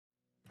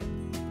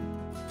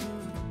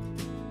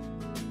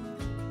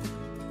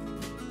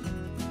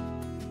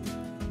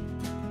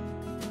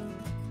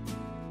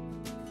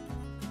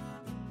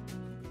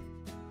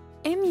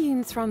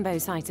Immune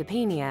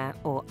thrombocytopenia,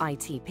 or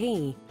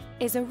ITP,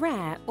 is a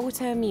rare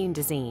autoimmune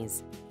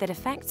disease that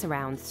affects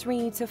around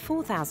 3,000 to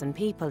 4,000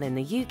 people in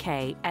the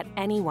UK at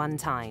any one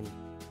time.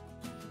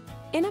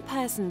 In a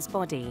person's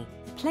body,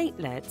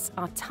 platelets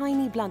are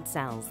tiny blood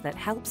cells that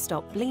help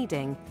stop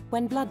bleeding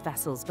when blood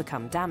vessels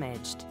become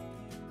damaged.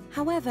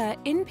 However,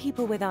 in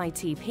people with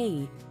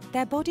ITP,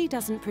 their body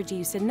doesn't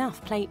produce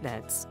enough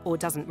platelets or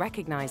doesn't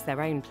recognize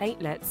their own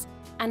platelets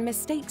and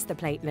mistakes the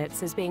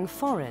platelets as being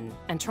foreign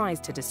and tries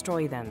to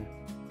destroy them.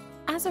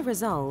 As a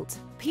result,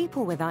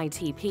 people with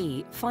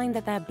ITP find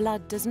that their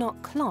blood does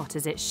not clot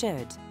as it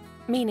should,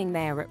 meaning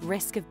they are at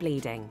risk of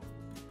bleeding.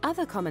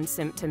 Other common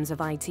symptoms of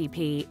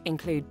ITP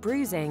include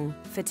bruising,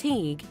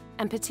 fatigue,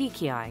 and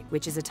petechiae,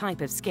 which is a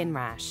type of skin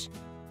rash.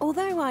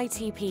 Although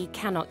ITP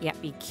cannot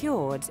yet be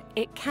cured,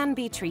 it can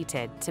be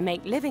treated to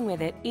make living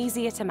with it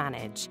easier to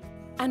manage,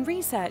 and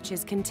research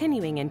is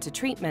continuing into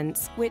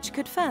treatments which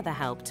could further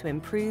help to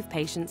improve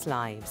patients'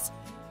 lives.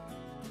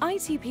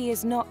 ITP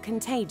is not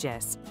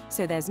contagious,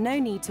 so there's no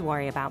need to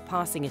worry about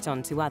passing it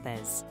on to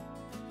others.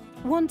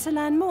 Want to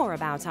learn more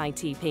about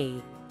ITP?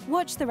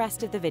 Watch the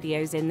rest of the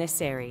videos in this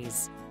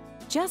series.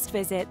 Just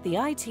visit the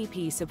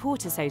ITP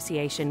Support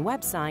Association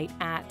website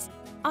at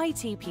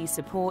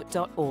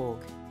itpsupport.org.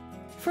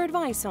 For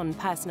advice on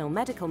personal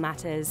medical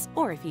matters,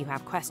 or if you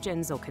have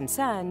questions or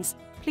concerns,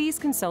 please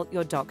consult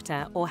your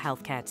doctor or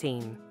healthcare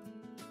team.